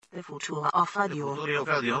The future of radio. The future of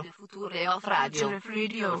radio. The future of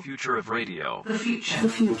radio. The future of radio. The future. The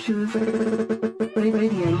future of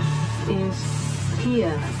radio is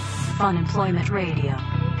here.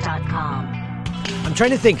 Funemploymentradio.com. I'm trying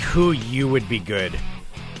to think who you would be good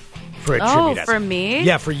for a tribute. Oh, for me?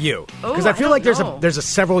 Yeah, for you. Because Oh, I feel I like don't know. there's a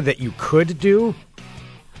several that you could do.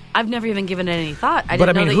 I've never even given it any thought. I But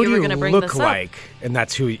didn't I mean, know that who you do were you going to bring look this like? And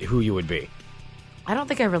that's who you would be. up. I don't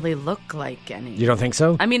think I really look like any. You don't think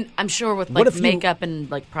so? I mean, I'm sure with What like if you- makeup and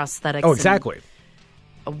like prosthetics. Oh, exactly. And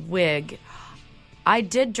a wig. I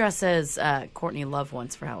did dress as Courtney Love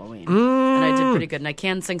once for Halloween, and I did pretty good. And I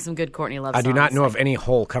can sing some good Courtney Love songs. I do not know of any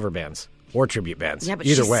whole cover bands or tribute bands. Yeah, but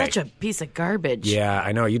either she's way. such a piece of garbage. Yeah,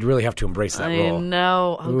 I know. You'd really have to embrace that I role.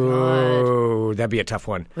 know. Oh, God. Ooh, that'd be a tough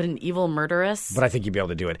one. What an evil murderess. But I think you'd be able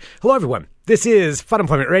to do it. Hello, everyone. This is Fun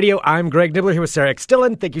Employment Radio. I'm Greg Nibbler here with Sarah X.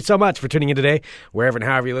 Dillon. Thank you so much for tuning in today. Wherever and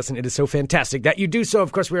however you listen, it is so fantastic that you do so.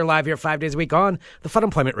 Of course, we are live here 5 days a week on the Fun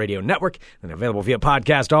Employment Radio Network and available via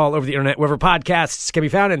podcast all over the internet, wherever podcasts can be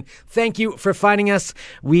found. And thank you for finding us.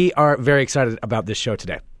 We are very excited about this show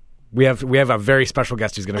today. We have a very special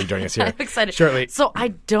guest who's going to be joining us here. I'm excited. Shortly. So I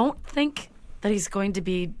don't think that he's going to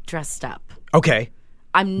be dressed up. Okay.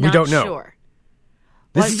 I'm not don't know. sure.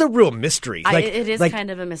 This Well, is a real mystery. it is kind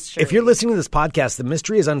of a mystery. If you're listening to this podcast, the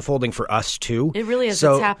mystery is unfolding for us too. It really is.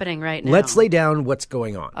 So It's happening right now. Let's lay down what's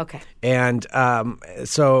going on. Okay. And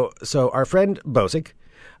so our friend Bozic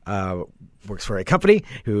works for a company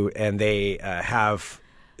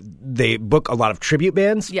they book a lot of tribute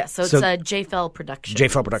bands. Yeah, so it's JFL Productions.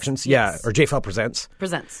 JFL Productions, yeah, or JFL Presents.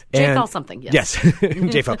 Presents. And- JFL something, yes. Yes,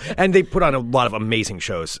 JFL. And they put on a lot of amazing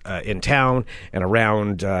shows in town and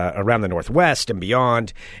around the Northwest and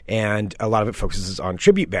beyond. And a lot of it focuses on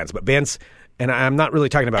tribute bands. But bands, and I'm not really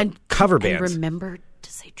talking about cover bands. And remember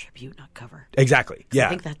to say tribute, not cover. Exactly, yeah. I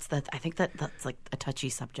think that's like a touchy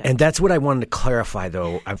subject. And that's what I wanted to clarify,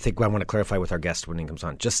 though. I think I want to clarify with our guest when he comes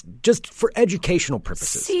on, just for educational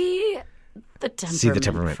purposes. See the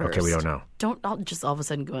temperament Okay, first. we don't know. Don't all just all of a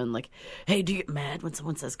sudden go in like, hey, do you get mad when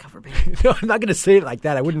someone says cover band? No, I'm not going to say it like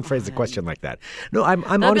that. I wouldn't phrase the question like that. No, I'm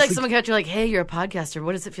That'd honestly. be like someone catch you like, hey, you're a podcaster.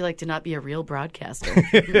 What does it feel like to not be a real broadcaster?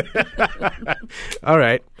 All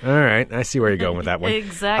right. I see where you're going with that one.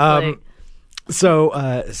 Exactly.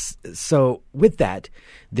 So with that,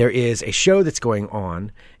 there is a show that's going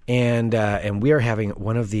on, and we are having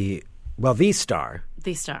one of the star.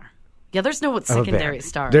 The Star. Yeah, there's no secondary band.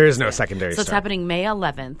 star. There is no secondary So it's star. happening May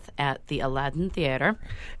 11th at the Aladdin Theater.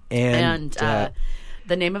 And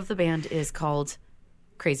The name of the band is called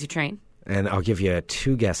Crazy Train. and I'll give you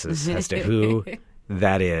two guesses as to who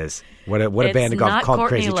that is. What a It's band not called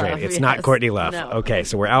Courtney Crazy Train. Love, It's not yes. Courtney Love. No. Okay,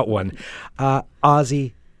 so we're out one.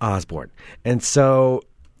 Ozzy Osbourne. And so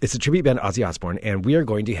it's a tribute band to Ozzy Osbourne, and we are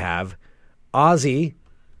going to have Ozzy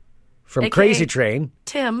from AKA Crazy Train,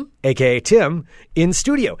 Tim. a.k.a. Tim, in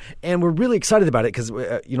studio. And we're really excited about it because,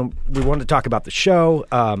 we wanted to talk about the show.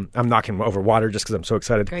 I'm knocking over water just because I'm so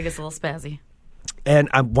excited. Greg is a little spazzy. And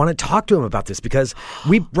I want to talk to him about this because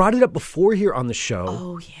we brought it up before here on the show.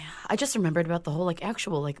 Oh, yeah. I just remembered about the whole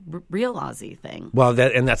actual real Ozzy thing. Well,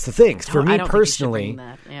 that's the thing. For I me don't think you should personally, bring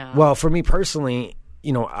that, yeah. well, for me personally,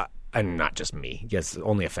 and not just me. Yes, it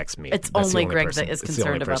only affects me. It's That's the only Greg person. that is It's the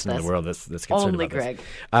only concerned about person in this. the world that's concerned Only about Greg.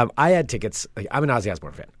 this. I had tickets. I'm an Ozzy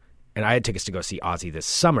Osbourne fan, and I had tickets to go see Ozzy this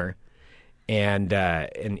summer. And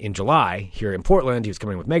in July here in Portland, he was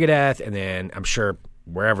coming with Megadeth, and then I'm sure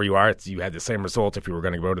wherever you are, you had the same result if you were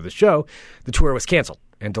going to go to the show. The tour was canceled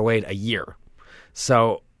and delayed a year.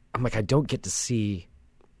 So I'm like, I don't get to see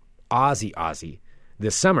Ozzy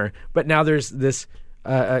this summer, but now there's this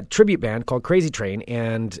tribute band called Crazy Train,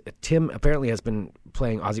 and Tim apparently has been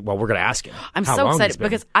playing Ozzy. Well, we're going to ask him. I'm how so long excited he's been.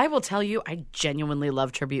 because I will tell you, I genuinely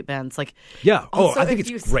love tribute bands. Yeah. Also, I think if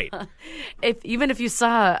it's you great. Even if you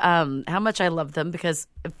saw how much I love them, because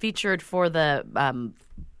it featured for the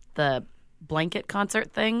blanket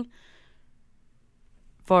concert thing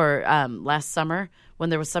for last summer when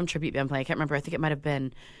there was some tribute band playing. I can't remember. I think it might have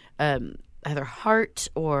been either Heart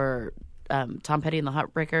or Tom Petty and the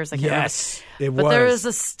Heartbreakers. I can't Yes, it remember. But was. there is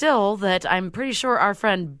a still that I'm pretty sure our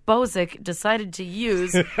friend Bozic decided to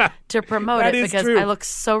use to promote That it is because true. I look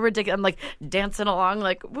so ridiculous. I'm dancing along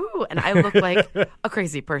woo, and I look like a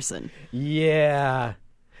crazy person. Yeah.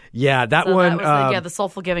 Yeah, that So one. that was the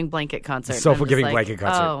Soulful Giving Blanket concert. Soulful I'm just Giving like, Blanket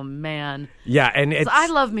concert. Oh man. Yeah, and it's. So I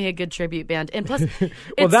love me a good tribute band, and plus,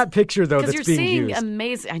 Well, that picture, though, because that's you're being seeing used.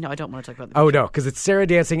 amazing. I know I don't want to talk about the Oh, picture. no, because it's Sarah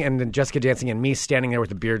dancing and then Jessica dancing and me standing there with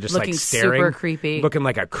the beard just Looking staring. super creepy. Looking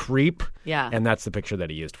like a creep. Yeah. And that's the picture that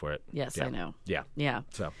he used for it. Yes, Yeah. I know. Yeah. Yeah.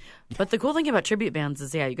 So. But the cool thing about tribute bands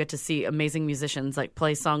is, you get to see amazing musicians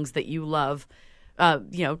play songs that you love.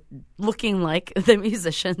 looking like the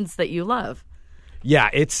musicians that you love. Yeah,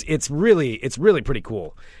 it's really pretty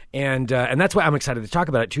cool, and that's why I'm excited to talk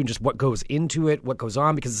about it too, and just what goes into it, what goes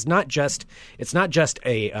on, because it's not just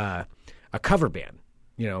a cover band,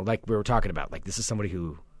 like we were talking about. Like this is somebody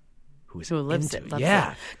who lives into it. Loves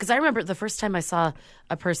yeah. Because I remember the first time I saw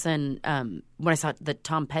a person when I saw the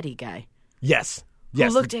Tom Petty guy. Yes. Who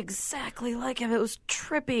looked exactly like him. It was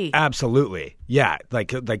trippy. Absolutely. Yeah,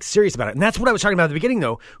 like serious about it. And that's what I was talking about at the beginning,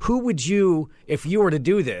 though. Who would you, if you were to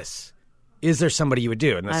do this, is there somebody you would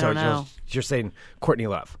do? And I don't know. You're saying Courtney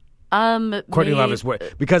Love. Courtney Love is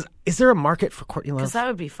what? Because is there a market for Courtney Love? Because that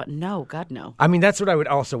would be fun. No, God, no. I mean, that's what I would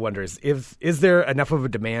also wonder is there enough of a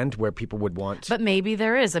demand where people would want? But maybe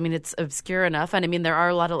there is. I mean, it's obscure enough. And I mean, there are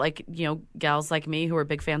a lot of gals like me who are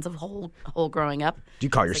big fans of Hole growing up. Do you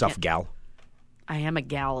call yourself a gal? I am a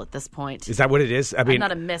gal at this point. Is that what it is? I mean, I'm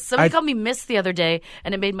not a miss. Somebody called me miss the other day,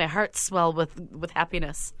 and it made my heart swell with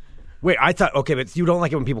happiness. Wait, I thought, okay, but you don't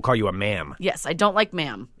like it when people call you a ma'am. Yes, I don't like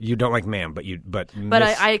ma'am. You don't like ma'am, but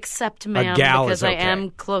I accept ma'am because okay. I am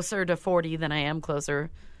closer to 40 than I am closer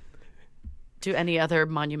to any other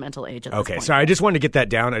monumental age at this point. So I just wanted to get that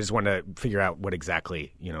down. I just wanted to figure out what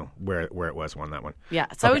exactly, where it was on that one. Yeah,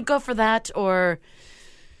 so I would go for that or,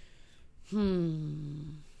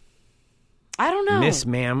 I don't know. Miss,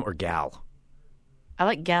 ma'am, or gal? I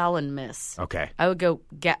like gal and miss. Okay. I would go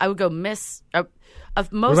miss.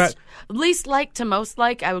 Of most least like to most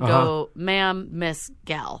like, I would go ma'am, miss,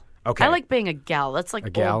 gal. Okay. I like being a gal. That's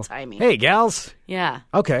like old timey. Hey, gals. Yeah.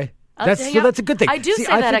 Okay. That's a good thing. I do say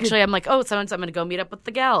that actually. I'm like, so I'm going to go meet up with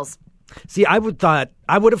the gals. See, I would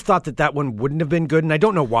have thought that one wouldn't have been good, and I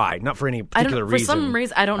don't know why. Not for any particular reason. For some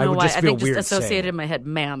reason, I don't know why. I think just associated saying. in my head,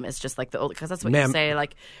 ma'am is just like the old, because that's what ma'am. you say.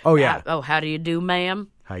 Like, oh yeah. How do you do, ma'am?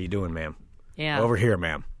 How you doing, ma'am? Yeah. Over here,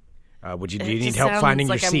 ma'am. Do you need just help finding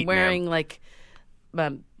your like seat, I'm wearing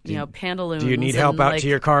ma'am? pantaloons. Do you need help out to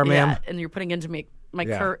your car, ma'am? Yeah, and you're putting into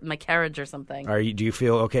my carriage or something. Do you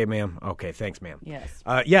feel okay, ma'am? Okay, thanks, ma'am. Yes.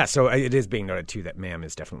 Yeah. So it is being noted too that ma'am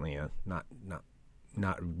is definitely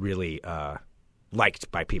not really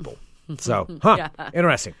liked by people. So, Yeah.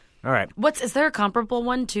 Interesting. All right. Is there a comparable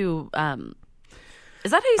one to?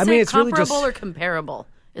 Is that how you say it's comparable really just or comparable?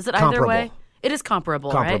 Is it comparable. either way? It is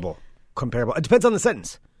comparable, Comparable. right? Comparable. It depends on the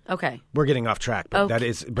sentence. Okay. We're getting off track, but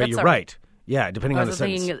Okay. But you're all right. Yeah, depending on the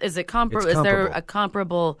sentence. Is it It's comparable? Is there comparable. a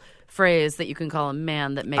comparable phrase that you can call a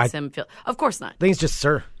man that makes him feel? Of course not. I think it's just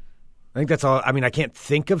sir. I think that's all. I mean, I can't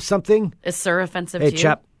think of something. Is sir offensive Hey, to you?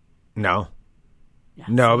 chap. No. Yeah.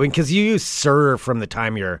 No, because you use sir from the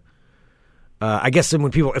time you're. I guess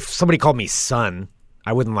if somebody called me son,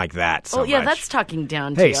 I wouldn't like that so yeah, much. that's talking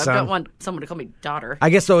down to Hey, you. son. I don't want someone to call me daughter. I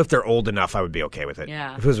guess, though, if they're old enough, I would be okay with it.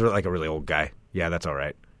 Yeah. If it was like a really old guy, yeah, that's all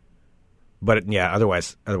right. But,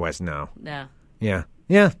 otherwise, no. Yeah.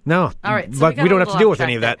 Yeah, no. All right. So But we got don't a have to little deal off with track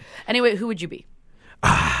any of there. that. Anyway, who would you be?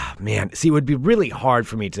 Man, see, it would be really hard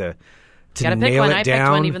for me to Gotta pick nail one. it I down.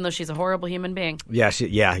 picked one, even though she's a horrible human being. Yeah,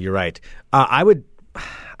 you're right. I would.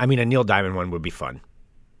 A Neil Diamond one would be fun.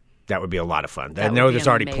 That would be a lot of fun. I That know would be there's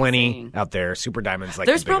already amazing. plenty out there. Super Diamonds, like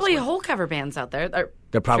There's the biggest probably one. whole cover bands out there.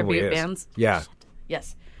 There probably tribute is. bands. Yeah.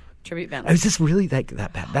 Yes, tribute bands. Is this really that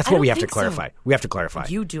bad? That's I what don't we have to think so. clarify. We have to clarify.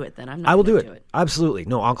 You do it then. I'm not. I will gonna do it. Absolutely.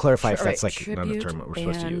 No, I'll clarify if All that's right, like not a tribute term that we're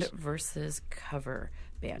supposed to band use. versus cover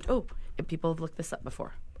band. Oh, people have looked this up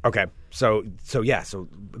before. Okay. So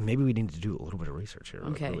maybe we need to do a little bit of research here,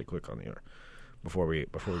 Okay. really quick on the air before we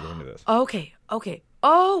go into this. Okay.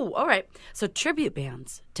 Oh, all right. So tribute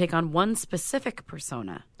bands take on one specific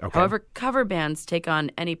persona. Okay. However, cover bands take on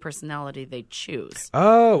any personality they choose.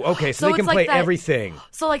 Oh, okay. So they it's can like play that- everything.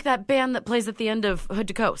 So like that band that plays at the end of Hood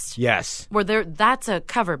to Coast. Yes. Where that's a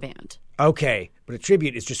cover band. Okay, but a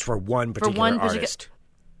tribute is just for one particular artist.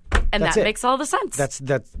 And That's that it. makes all the sense.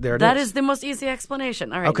 That is the most easy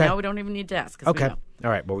explanation. All right, Okay. now we don't even need to ask. 'Cause Okay. we know. All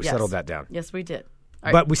right. Well, we Yes. settled that down. Yes, we did. All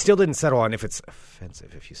right. But we still didn't settle on if it's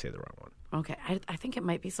offensive if you say the wrong one. Okay, I think it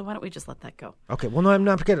might be. So why don't we just let that go? Okay. Well, no, I'm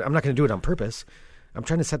not going to do it on purpose. I'm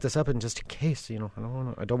trying to set this up, and just in case, I don't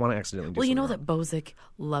want to accidentally do Well, you know something that Bozic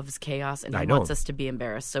loves chaos, and I he know. wants us to be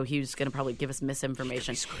embarrassed. So he's going to probably give us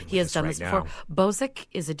misinformation. He has this done right this before. now. Bozic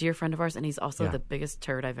is a dear friend of ours, and he's also Yeah. the biggest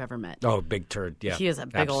turd I've ever met. wrong. Oh, big turd. Yeah. He is a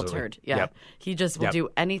big old Absolutely. turd. Yeah. Yep. He just will Yep. do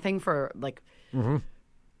anything for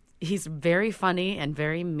He's very funny and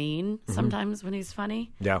very mean sometimes when he's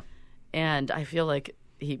funny. Yeah. And I feel like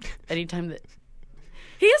anytime that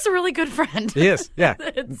he is a really good friend. He is. Yeah.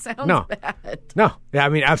 It sounds bad. No. Yeah.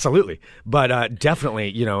 Absolutely. But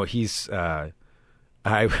definitely, he's.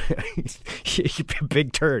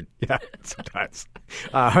 Big turd. Yeah, sometimes.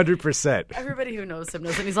 100%. Everybody who knows him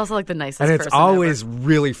knows him. He's also like the nicest And it's person always ever.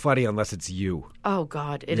 really funny unless it's you. Oh,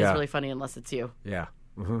 God. It is Yeah. really funny unless it's you. Yeah.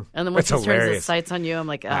 Mm-hmm. And then once It's he turns his hilarious. sights on you, I'm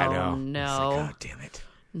like, I oh, know. no. It's like, oh, damn it.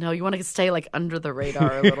 No, you want to stay like under the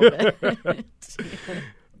radar a little bit.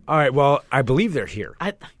 All right. Well, I believe they're here.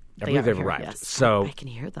 I believe are they've here, arrived. yes. So- I can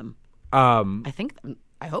hear them. Um,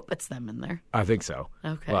 I hope it's them in there. I think so.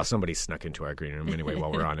 Okay. Well, somebody snuck into our green room anyway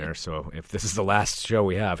while we're on there. So if this is the last show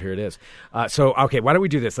we have, here it is. Okay, why don't we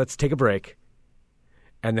do this? Let's take a break,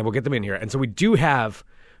 and then we'll get them in here. And so we do have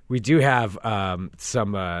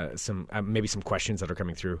some maybe some questions that are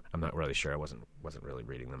coming through. I'm not really sure. I wasn't really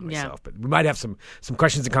reading them myself, but we might have some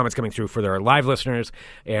questions and comments coming through for our live listeners.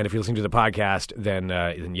 And if you're listening to the podcast, then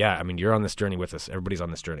yeah, I mean, you're on this journey with us. Everybody's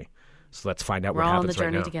on this journey. So let's find out We're what all on happens the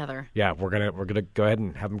journey right now. together. Yeah, we're gonna go ahead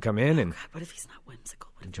and have him come in and God, what if he's not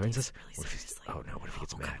whimsical? What if joins he takes us. it really What if he's- seriously? oh no, what if he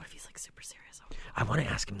gets God, mad? what if he's like super serious? Oh, I want to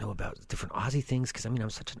ask him though about different Ozzy things because I mean I'm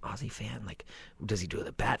such an Ozzy fan. Like, does he do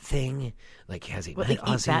the bat thing? Like, has he what, met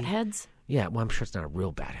they eat Ozzy? bat heads? Yeah, well, I'm sure it's not a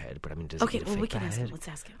real bat head, but I mean, does Okay, he eat a well, fake we can bat ask him. head? Let's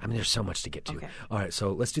ask him. I mean, there's so much to get to. Okay. All right,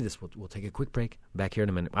 so let's do this. We'll take a quick break. Back here in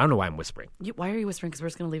a minute. I don't know why I'm whispering. Why are you whispering? Because we're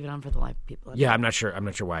just going to leave it on for the live people. Yeah, I'm not sure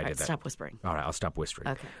why I did that. Stop whispering. All right, I'll stop whispering.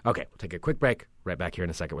 Okay. Okay, we'll take a quick break. Right back here in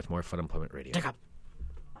a second with more Fun Employment Radio. Pick up.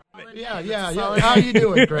 Yeah. How are you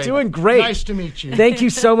doing, Greg? Doing great. Nice to meet you. Thank you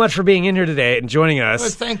so much for being in here today and joining Well,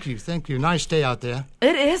 us. thank you. Nice day out there.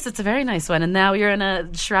 It is. It's a very nice one. And now you're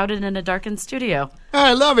shrouded in a darkened studio.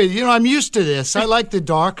 I love it. You know, I'm used to this. I like the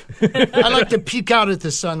dark. I like to peek out at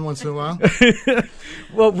the sun once in a while.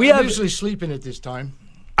 Well, we I'm have. usually sleeping at this time.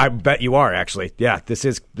 I bet you are actually. Yeah, this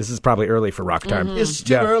is probably early for rock time. It's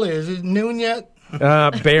too early. Is it noon yet?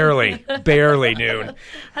 Barely noon.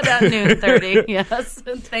 About noon 30. Yes.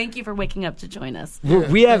 Thank you for waking up to join us.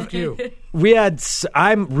 We have. Thank you.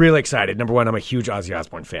 I'm really excited. Number one, I'm a huge Ozzy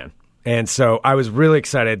Osbourne fan, and so I was really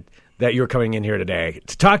excited that you were coming in here today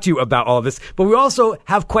to talk to you about all of this. But we also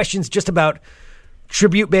have questions just about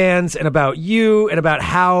tribute bands and about you and about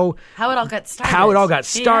how it all got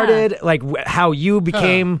started. Yeah. Like how you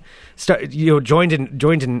became joined in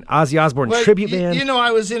Ozzy Osbourne Well, tribute band. You know,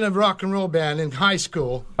 I was in a rock and roll band in high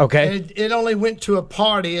school. Okay. And it only went to a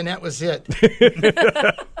party, and that was it.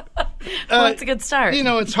 Well, it's a good start. You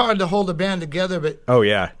know, it's hard to hold a band together, but Oh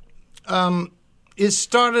yeah. it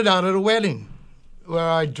started out at a wedding where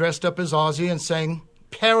I dressed up as Ozzy and sang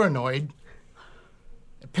Paranoid.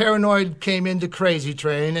 Paranoid came into Crazy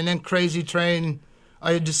Train, and then Crazy Train,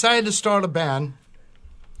 I had decided to start a band.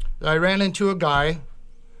 I ran into a guy,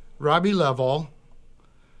 Robbie Lovell,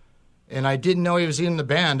 and I didn't know he was in the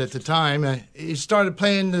band at the time. He started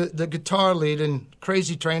playing the guitar lead in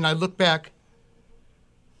Crazy Train. I looked back,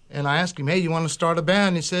 and I asked him, hey, you want to start a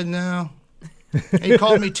band? He said, no. And he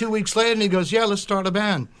called me 2 weeks later, and he goes, yeah, let's start a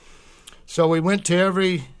band. So we went to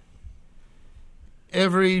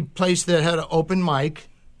every place that had an open mic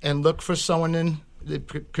and looked for someone that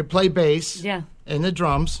could play bass and the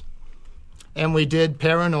drums. And we did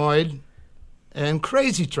Paranoid and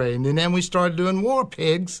Crazy Train. And then we started doing War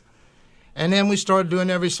Pigs. And then we started doing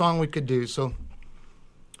every song we could do. So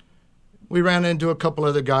we ran into a couple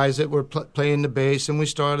other guys that were playing the bass, and we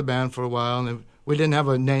started a band for a while. And we didn't have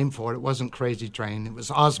a name for it. It wasn't Crazy Train. It was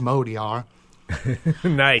Osmodiar.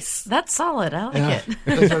 Nice. That's solid. I like it.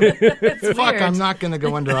 It's It's fuck, weird. I'm not going to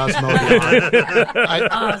go under Osmodiar.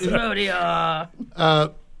 Osmodia.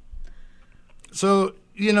 So,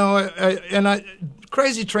 you know,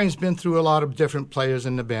 Crazy Train's been through a lot of different players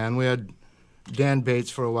in the band. We had Dan Bates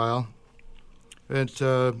for a while.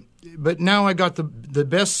 But now I got the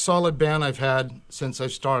best solid band I've had since I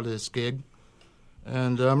started this gig.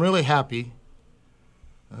 And I'm really happy.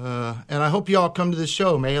 And I hope you all come to the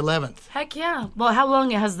show May 11th. Heck yeah. Well, how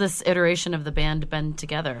long has this iteration of the band been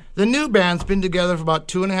together? The new band's been together for about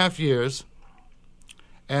 2.5 years.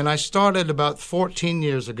 And I started about 14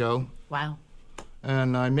 years ago. Wow.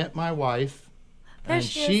 And I met my wife. There And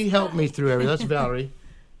she she is. helped me through everything. That's Valerie.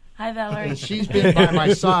 Hi, Valerie. And she's been by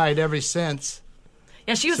my side ever since.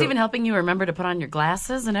 Yeah, she was even helping you remember to put on your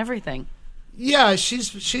glasses and everything. Yeah,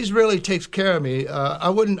 she's really takes care of me. I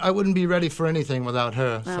wouldn't be ready for anything without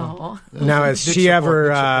her. So. Oh. Now, has Big she support, ever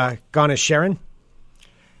big support. gone as Sharon?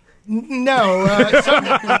 No.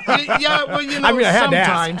 Yeah, well, you know, I mean, I had to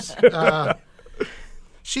ask. sometimes.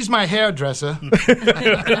 She's my hairdresser.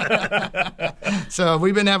 So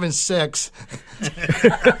we've been having sex.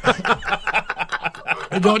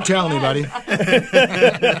 Don't tell anybody.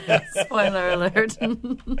 Spoiler alert.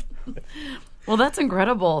 Well, that's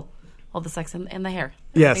incredible. All the sex and the hair.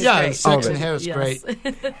 Yes. It's Yeah, great. sex and hair is great.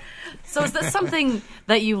 So is that something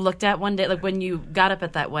that you looked at one day, like when you got up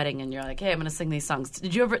at that wedding and you're like, "Hey, I'm going to sing these songs."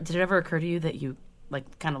 Did it ever occur to you that you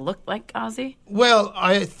like kind of looked like Ozzy? Well,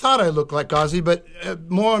 I thought I looked like Ozzy, but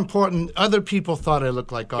more important, other people thought I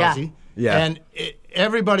looked like Ozzy. Yeah. And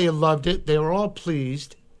everybody loved it. They were all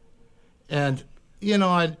pleased. And,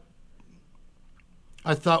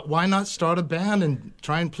 I thought, why not start a band and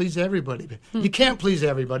try and please everybody? You can't please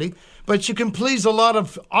everybody, but you can please a lot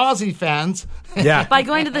of Ozzy fans. Yeah. By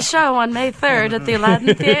going to the show on May 3rd at the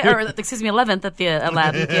Aladdin Theater, or 11th at the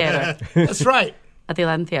Aladdin Theater. That's right. At the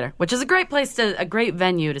Aladdin Theater, which is a great place a great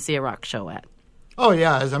venue to see a rock show at. Oh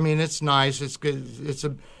yeah, I mean it's nice. It's good.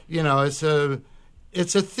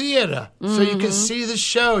 It's a theater, so you can see the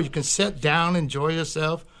show. You can sit down, enjoy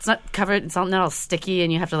yourself. It's not covered. It's not all sticky,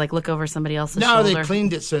 and you have to look over somebody else's No, shoulder. they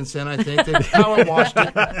cleaned it since then. I think they power washed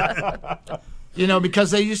it.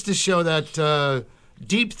 Because they used to show that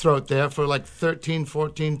Deep Throat there for 13,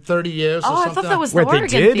 14, 30 years. Oh, or I something. thought that was the Wait, they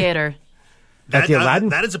Oregon did? Theater. At the Aladdin?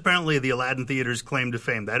 That is apparently the Aladdin Theater's claim to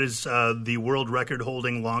fame. That is the world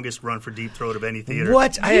record-holding longest run for Deep Throat of any theater.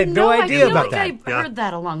 What? I had no idea about that. I heard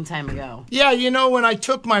that a long time ago. Yeah, when I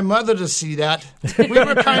took my mother to see that, we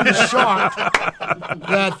were kind of shocked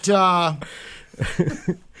that the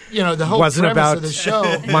whole Wasn't premise about of the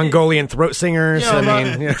show. Mongolian throat singers.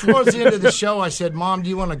 Yeah. Towards the end of the show, I said, "Mom, do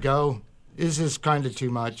you want to go? This is kind of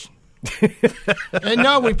too much." And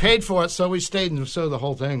no, we paid for it, so we stayed and saw the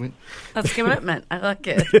whole thing. That's commitment. I like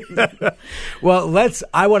it. Well,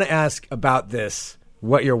 I want to ask about this,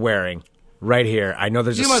 what you're wearing right here. I know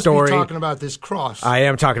there's You a must story. be talking about this cross. I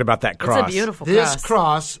am talking about that cross. It's a beautiful This cross.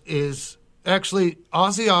 cross is actually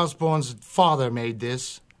Ozzy Osbourne's father made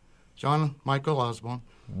this, John Michael Osbourne.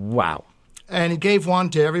 Wow. And he gave one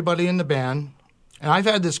to everybody in the band. And I've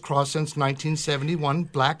had this cross since 1971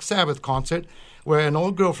 Black Sabbath concert, where an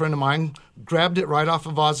old girlfriend of mine grabbed it right off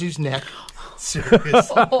of Ozzy's neck Serious.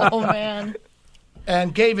 Oh, man.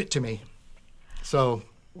 and gave it to me. So,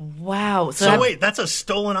 Wow. So wait, that's a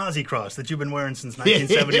stolen Ozzy cross that you've been wearing since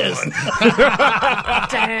 1971.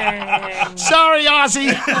 Dang. sorry, Ozzy.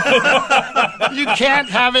 You can't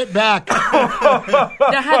have it back.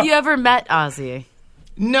 Now, have you ever met Ozzy?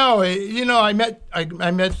 No, I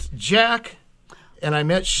met Jack and I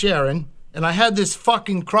met Sharon. And I had this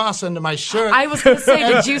fucking cross under my shirt. I was going to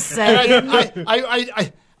say, did you say?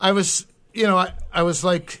 I was, I was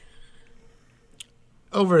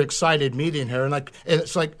overexcited meeting her, and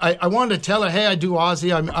it's like I wanted to tell her, hey, I do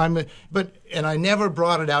Ozzy, and I never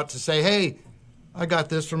brought it out to say, hey, I got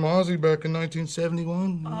this from Ozzy back in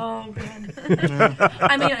 1971. Oh, God.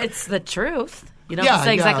 I mean, it's the truth. You don't have to say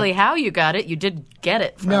Yeah, exactly how you got it. You did get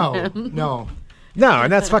it from him. No. No,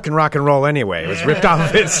 and that's fucking rock and roll anyway. It was ripped off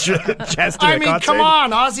of its chest. At I a mean, concert. come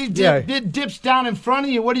on, Ozzy dips down in front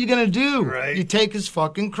of you. What are you going to do? Right. You take his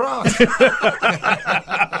fucking cross.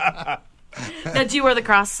 Now, do you wear the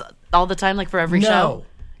cross all the time, for every show?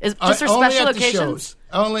 Is just for Only special at the occasions?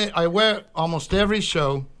 shows. I wear almost every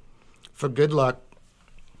show for good luck.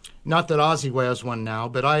 Not that Ozzy wears one now,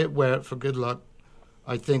 but I wear it for good luck.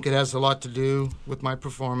 I think it has a lot to do with my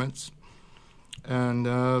performance,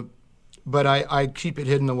 and but I keep it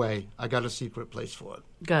hidden away. I got a secret place for it.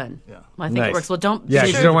 Good. Yeah. Well, I think Nice. it works. Well, don't. Yeah, be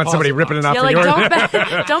because sure you don't want somebody deposit ripping it off Yeah, of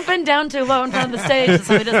yours. don't bend down too low in front of the stage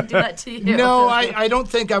so he doesn't do that to you. No, I don't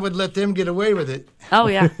think I would let them get away with it. Oh,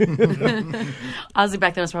 yeah. Ozzy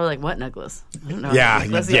back then was probably like, what necklace? I don't know. Yeah,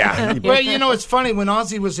 Necklace. yeah. Well, it's funny. When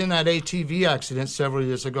Ozzy was in that ATV accident several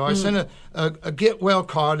years ago, I sent a get well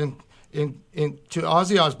card to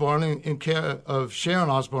Ozzy Osbourne in care of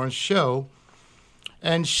Sharon Osbourne's show,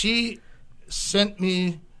 and she sent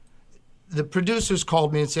me. The producers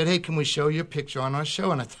called me and said, hey, can we show you a picture on our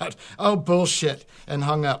show? And I thought, oh, bullshit, and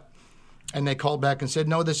hung up. And they called back and said,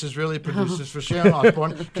 no, this is really producers for Sharon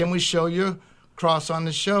Osbourne. Can we show your cross on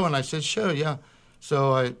the show? And I said, sure, yeah.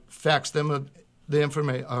 So I faxed them the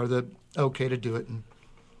information, or the okay to do it.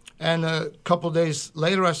 And a couple days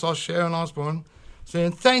later, I saw Sharon Osbourne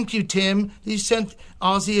saying, thank you, Tim. He sent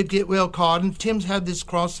Ozzy a get well card, and Tim's had this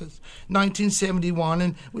cross since 1971,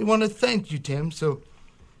 and we want to thank you, Tim. So...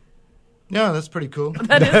 yeah, that's pretty cool.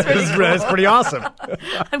 That is pretty cool. That's pretty awesome.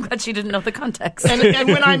 I'm glad she didn't know the context. And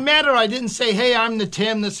when I met her, I didn't say, hey, I'm the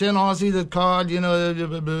Tim that sent Ozzy the card,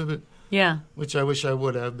 Yeah. which I wish I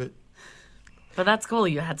would have, but But that's cool.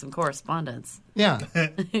 You had some correspondence. yeah.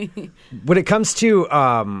 When it comes to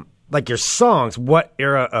your songs, what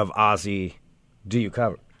era of Ozzy do you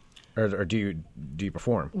cover, or do you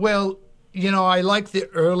perform? Well, I like the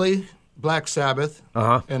early Black Sabbath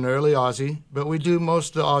Uh-huh. and early Ozzy, but we do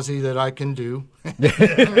most of the Ozzy that I can do.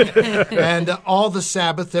 and all the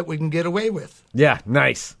Sabbath that we can get away with. Yeah,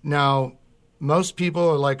 nice. Now, most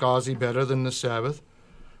people like Ozzy better than the Sabbath,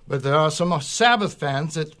 but there are some Sabbath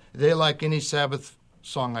fans that they like any Sabbath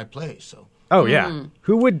song I play. So, oh yeah,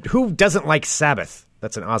 who doesn't like Sabbath?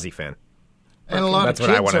 That's an Ozzy fan. and a lot That's of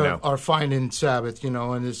what I kids wanna know. are finding Sabbath, and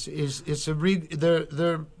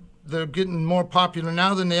they're getting more popular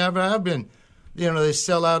now than they ever have been. They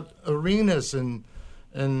sell out arenas and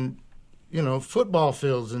football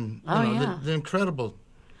fields, and they're incredible.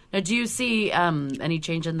 Now, do you see any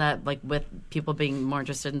change in that, like with people being more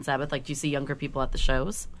interested in Sabbath? Like, do you see younger people at the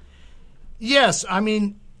shows? Yes, I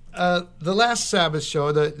mean, the last Sabbath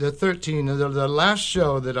show, the 13, the last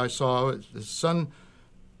show that I saw, the Sun,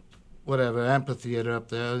 whatever, amphitheater up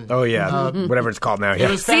there. Oh yeah, whatever it's called now. It Yeah.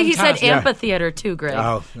 was See, he said fantastic. amphitheater too, Greg.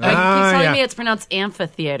 Oh. Like, he's telling yeah. me it's pronounced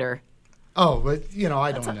amphitheater. Oh, but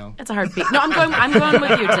I don't know. It's a hard beat. No, I'm going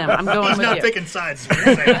with you, Tim. I'm going He's with not you. picking sides. is what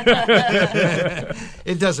you're saying.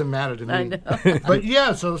 It doesn't matter to me. I know. But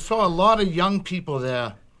yeah, so saw a lot of young people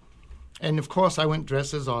there, and of course I went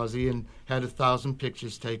dressed as Ozzy and had 1,000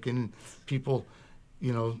 pictures taken. People,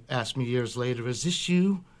 asked me years later, "Is this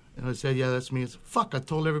you?" And I said, "Yeah, that's me." It's, fuck, I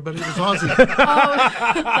told everybody it was Ozzy.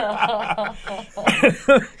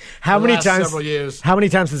 How The many last times? several years. How many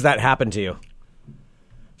times has that happened to you?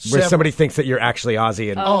 Where Several- somebody thinks that you're actually Ozzy,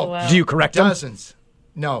 and wow. do you correct them? Dozens.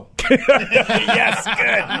 No. Yes,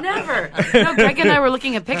 good. Never. No, Greg and I were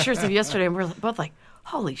looking at pictures of yesterday, and we're both like,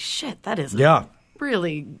 "Holy shit, that is Yeah. a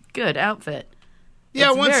really good outfit." Yeah,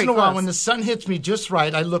 It's once very in a while, close. when the sun hits me just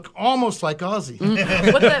right, I look almost like Ozzy.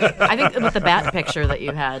 I think with the bat picture that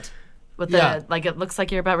you had, with the Yeah. like, it looks like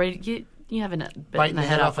you're about ready. You haven't bitten Biting the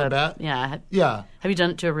head off a bat? Yeah. Yeah. Have you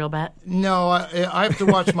done it to a real bat? No, I have to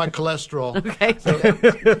watch my cholesterol. Okay.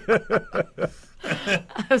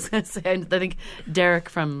 I was going to say, I think Derek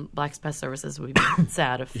from Black's Pest Services would be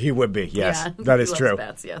sad if. He would be. Yes, Yeah, that he is loves true.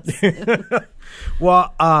 Bats, yes.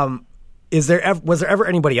 Well, was there ever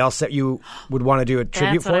anybody else that you would want to do a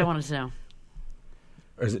tribute That's what for, I wanted to know.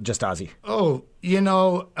 or is it just Ozzy? Oh,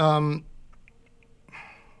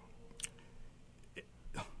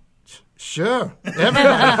 sure. Everybody.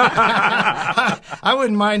 I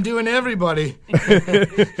wouldn't mind doing everybody.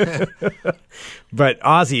 But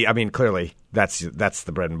Ozzy, I mean, clearly that's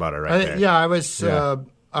the bread and butter right there. Yeah, Yeah.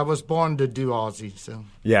 I was born to do Ozzy, so.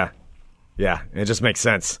 Yeah, it just makes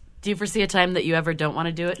sense. Do you foresee a time that you ever don't want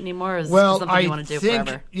to do it anymore? Or is it Well, something I you want to do think,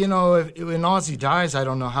 forever? when Ozzy dies, I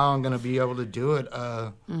don't know how I'm going to be able to do it.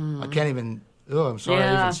 I can't even, I'm sorry I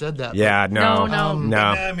Yeah. even said that. Yeah, no. No.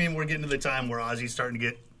 I mean, we're getting to the time where Ozzy's starting to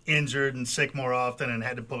get injured and sick more often and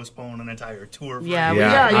had to postpone an entire tour. For Yeah, him. we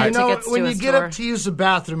Yeah, got Yeah, tickets to when you his get tour. up to use the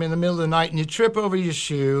bathroom in the middle of the night and you trip over your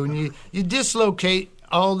shoe and you dislocate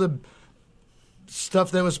all the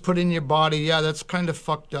stuff that was put in your body, yeah, that's kind of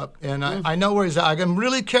fucked up. And I know where he's at. I'm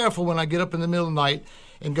really careful when I get up in the middle of the night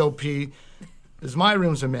and go pee, because my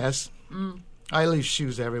room's a mess. I leave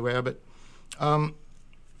shoes everywhere. But,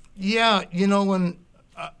 yeah, when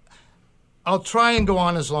I'll try and go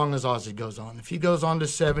on as long as Ozzy goes on. If he goes on to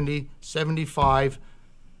 70, 75,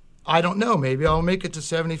 I don't know. Maybe I'll make it to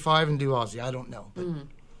 75 and do Ozzy. I don't know. But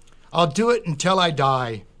I'll do it until I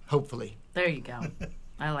die, hopefully. There you go.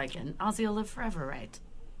 I like it. And Ozzy will live forever, right?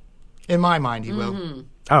 In my mind, he will.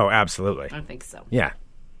 Oh, absolutely. I think so. Yeah.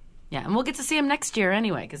 Yeah, and we'll get to see him next year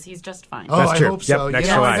anyway, because he's just fine. Oh, That's I true. hope so. Yep, next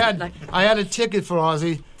I July. had a ticket for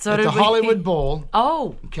Ozzy So at did the we. Hollywood Bowl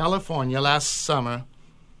Oh, in California last summer.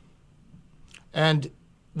 And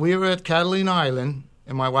we were at Catalina Island,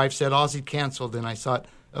 and my wife said Ozzy canceled, and I thought,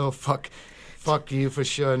 oh, fuck you for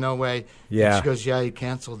sure, no way. Yeah. And she goes, yeah, he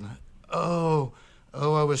canceled. Oh,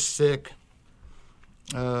 I was sick.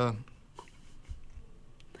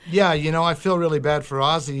 Yeah, I feel really bad for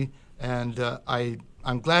Ozzy, and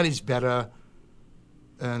I'm glad he's better,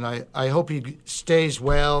 and I hope he stays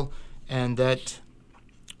well, and that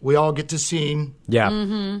we all get to see him.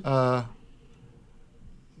 Yeah.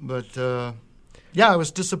 But yeah, I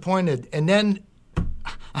was disappointed, and then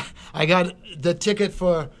I got the ticket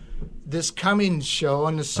for this coming show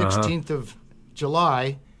on the 16th of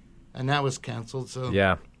July, and that was canceled. So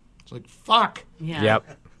Yeah. it's like fuck. yeah.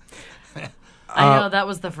 Yep. I know, that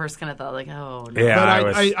was the first kind of thought, like, oh, no. Yeah.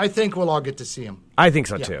 But I think we'll all get to see him. I think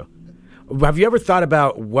so too. Have you ever thought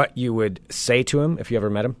about what you would say to him if you ever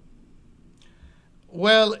met him?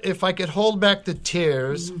 Well, if I could hold back the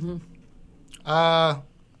tears, I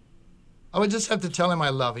would just have to tell him I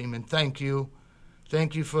love him and thank you.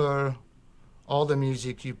 Thank you for all the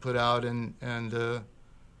music you put out, and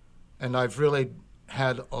I've really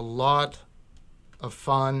had a lot of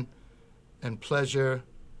fun and pleasure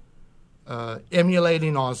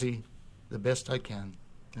emulating Ozzy, the best I can.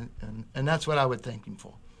 And that's what I would thank him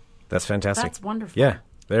for. That's fantastic. That's wonderful. Yeah,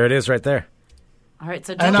 there it is right there. All right,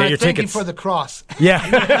 so And Get I your thank him tickets. for the cross.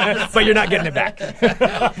 Yeah, but you're not getting it back.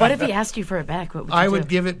 what if he asked you for it back? What would you I do? would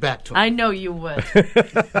give it back to him. I know you would.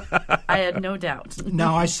 I had no doubt.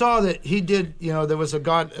 Now, I saw that he did, there was a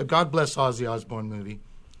God Bless Ozzy Osbourne movie.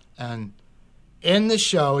 And in the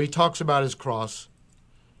show, he talks about his cross.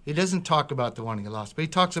 He doesn't talk about the one he lost, but he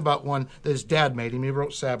talks about one that his dad made him. He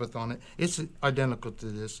wrote Sabbath on it. It's identical to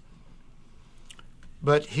this.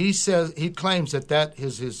 But he claims that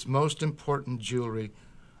is his most important jewelry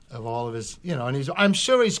of all of his, and I'm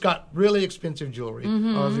sure he's got really expensive jewelry.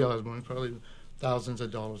 Ozzy Osbourne, probably thousands of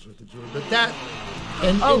dollars worth of jewelry. But that,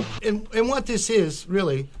 and what this is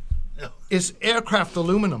really, is aircraft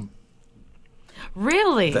aluminum.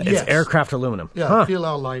 Really? It's Yes. aircraft aluminum. Yeah, Huh. feel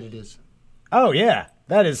how light it is. Oh, yeah.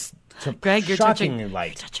 That is Greg, you're shockingly touching.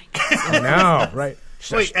 light. You're touching. No, right.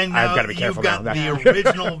 Wait, and I've now got to be careful you've got now. the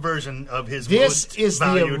original version of his This most is the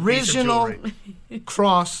valued piece of original jewelry.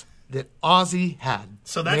 cross that Ozzy had,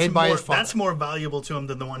 So made by his father. that's more valuable to him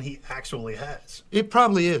than the one he actually has. It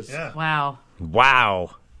probably is. Yeah. Wow.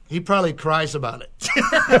 Wow. He probably cries about it.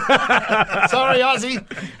 Sorry, Ozzy.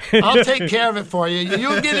 I'll take care of it for you.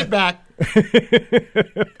 You'll get it back.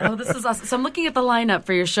 Oh, this is awesome. So I'm looking at the lineup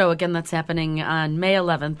for your show again. That's happening on May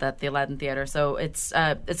 11th at the Aladdin Theater. So it's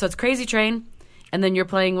Crazy Train, and then you're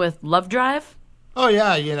playing with Love Drive, Oh,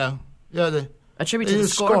 yeah, Yeah, a tribute to the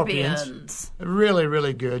Scorpions. Really,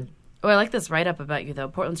 really good. Oh, I like this write-up about you, though.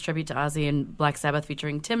 Portland's tribute to Ozzy and Black Sabbath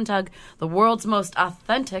featuring Tim Tugg, the world's most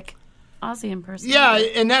authentic Ozzy impersonator. Yeah,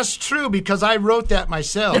 and that's true because I wrote that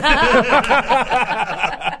myself.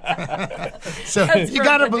 So you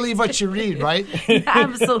got to believe what you read, right?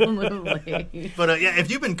 Absolutely. But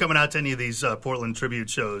if you've been coming out to any of these Portland tribute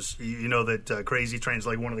shows, you know that Crazy Train's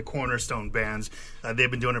like one of the cornerstone bands.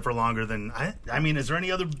 They've been doing it for longer than I mean. Is there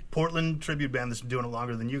any other Portland tribute band that's been doing it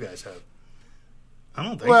longer than you guys have? I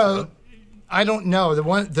don't think Well, so. I don't know.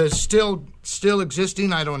 The still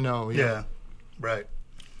existing, I don't know. Yeah, right.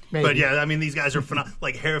 Maybe. But yeah, I mean, these guys are phenomenal.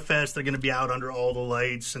 Like Hairfest, they're going to be out under all the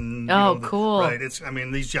lights and cool. Right? These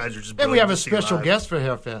guys are just. And we have a brilliant to see special live. guest for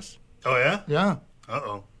Hairfest. Oh yeah. Yeah.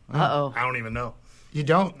 Uh-oh. Uh-oh. I don't even know. You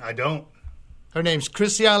don't? I don't. Her name's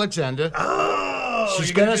Chrissy Alexander. Oh, She's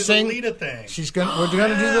you're gonna do sing. the Lita thing. We're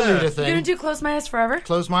gonna do the Lita You're thing. going to do Close My Eyes Forever?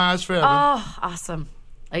 Close my eyes forever. Oh, awesome.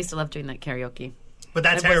 I used to love doing that karaoke. But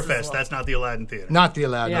that's My voice is Hairfest. low. That's not the Aladdin Theater. Not the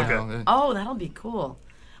Aladdin. Yeah. No. Oh, that'll be cool.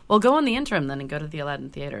 Well, go in the interim then and go to the Aladdin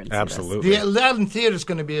Theater and see Absolutely. The Aladdin Theater is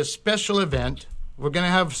going to be a special event. We're going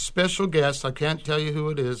to have special guests. I can't tell you who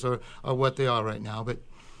it is or what they are right now, but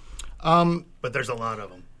But there's a lot of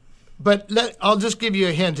them. I'll just give you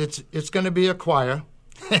a hint. It's going to be a choir.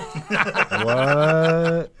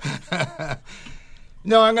 What?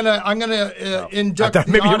 No, I'm gonna induct thought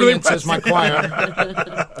the maybe you really audience as my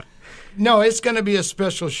choir. No, it's going to be a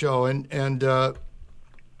special show, and I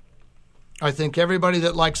think everybody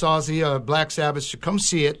that likes Ozzy or Black Sabbath should come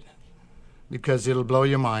see it because it'll blow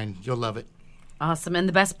your mind. You'll love it. Awesome. And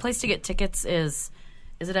the best place to get tickets is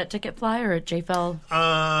it at Ticketfly or at JFL?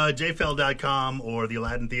 JFL.com or the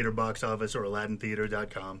Aladdin Theater box office or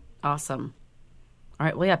AladdinTheater.com. Awesome. All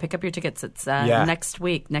right. Well, yeah, pick up your tickets. It's Yeah. next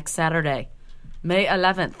week, next Saturday, May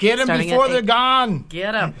 11th. Get them starting before at they're 8. gone.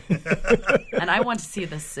 Get them. And I want to see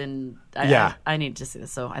this Yeah. I need to see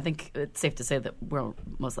this. So I think it's safe to say that we'll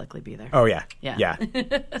most likely be there. Oh, yeah. Yeah.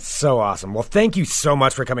 So awesome. Well, thank you so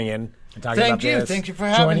much for coming in and talking Thank about you. this. Thank you for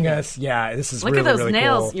having joining me. us. Yeah, this is Look really, at those really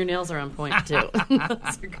nails. cool. Your nails are on point, too.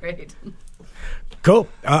 Those are great. Cool.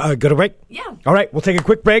 Go to break? Yeah. All right, we'll take a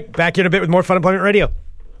quick break. Back in a bit with more Fun Employment Radio.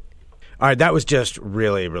 All right, that was just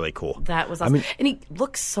really, really cool. That was awesome. I mean, and he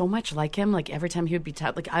looks so much like him. Like every time he would be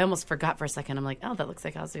like I almost forgot for a second. I'm like, oh, that looks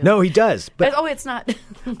like Ozzy. no, he does. But Oh, it's not.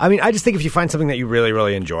 I mean, I just think if you find something that you really,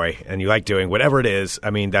 really enjoy and you like doing, whatever it is,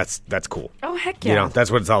 I mean, that's cool. Oh, heck yeah. You know,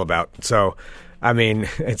 that's what it's all about. So, I mean,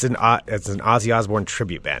 it's an Ozzy Osbourne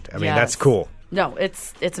tribute band. I mean, Yes. that's cool. No,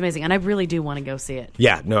 it's amazing, and I really do want to go see it.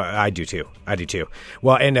 Yeah, no, I do too.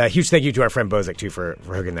 Well, and a huge thank you to our friend Bozic too for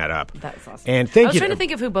hooking that up. That was awesome. And thank I was you. trying to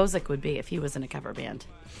think of who Bozic would be if he was in a cover band.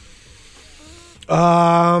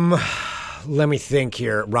 Let me think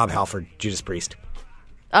here. Rob Halford, Judas Priest.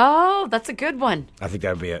 Oh, that's a good one. I think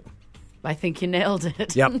that would be it. I think you nailed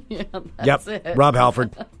it. Yep. Yeah, that's Yep. it. Rob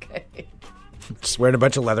Halford. Okay. Just wearing a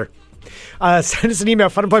bunch of leather. Send us an email,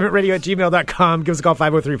 funemploymentradio@gmail.com. Give us a call,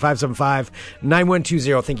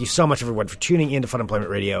 503-575-9120. Thank you so much, everyone, for tuning in to Fun Employment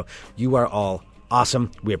Radio. You are all awesome.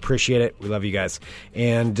 We appreciate it. We love you guys.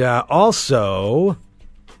 And also...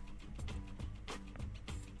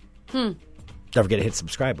 Don't forget to hit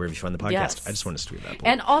subscribe wherever you find the podcast. Yes. I just want to tweet that.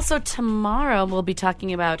 And also tomorrow we'll be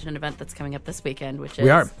talking about an event that's coming up this weekend, which is We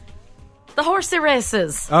are. the horsey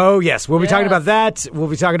races. Oh, yes. We'll be talking Yes. about that. We'll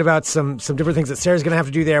be talking about some different things that Sarah's going to have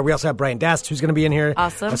to do there. We also have Brian Dast, who's going to be in here.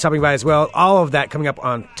 Awesome. Stopping by as well. All of that coming up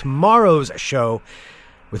on tomorrow's show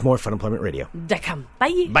with more Fun Employment Radio.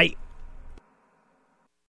 Bye. Bye.